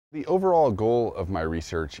The overall goal of my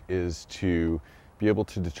research is to be able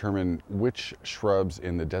to determine which shrubs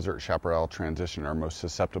in the desert chaparral transition are most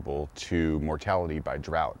susceptible to mortality by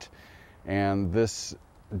drought. And this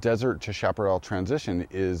desert to chaparral transition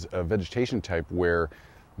is a vegetation type where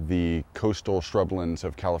the coastal shrublands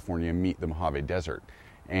of California meet the Mojave Desert.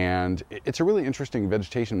 And it's a really interesting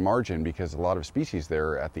vegetation margin because a lot of species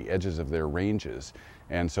there are at the edges of their ranges.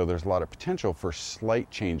 And so there's a lot of potential for slight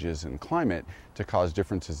changes in climate to cause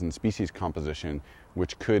differences in species composition,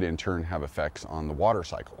 which could in turn have effects on the water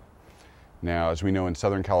cycle. Now, as we know, in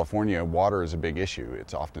Southern California, water is a big issue.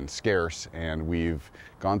 It's often scarce, and we've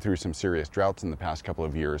gone through some serious droughts in the past couple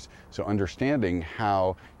of years. So understanding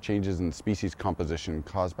how changes in species composition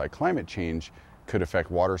caused by climate change could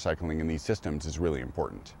affect water cycling in these systems is really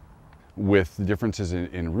important. With differences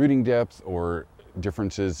in rooting depth or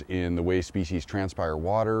differences in the way species transpire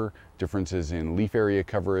water, differences in leaf area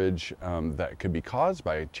coverage that could be caused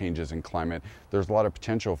by changes in climate, there's a lot of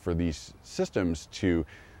potential for these systems to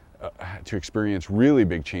experience really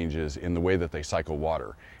big changes in the way that they cycle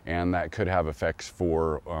water. And that could have effects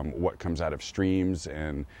for what comes out of streams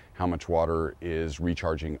and how much water is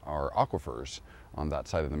recharging our aquifers on that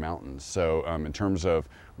side of the mountains. So in terms of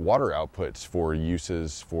water outputs for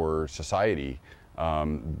uses for society,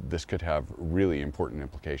 this could have really important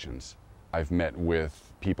implications. I've met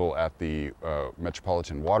with people at the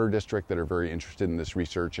Metropolitan Water District that are very interested in this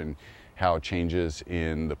research and how changes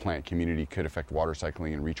in the plant community could affect water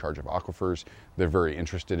cycling and recharge of aquifers. They're very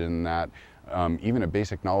interested in that. Even a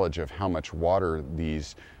basic knowledge of how much water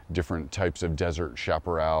these different types of desert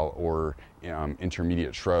chaparral or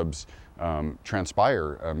intermediate shrubs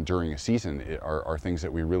transpire during a season are things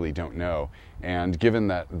that we really don't know. And given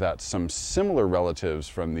that some similar relatives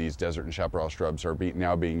from these desert and chaparral shrubs are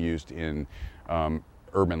now being used in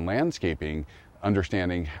urban landscaping,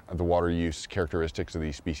 understanding the water use characteristics of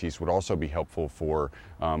these species would also be helpful for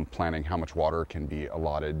planning how much water can be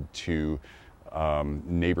allotted to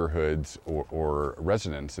neighborhoods or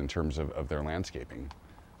residents in terms of their landscaping.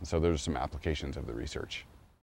 And so those are some applications of the research.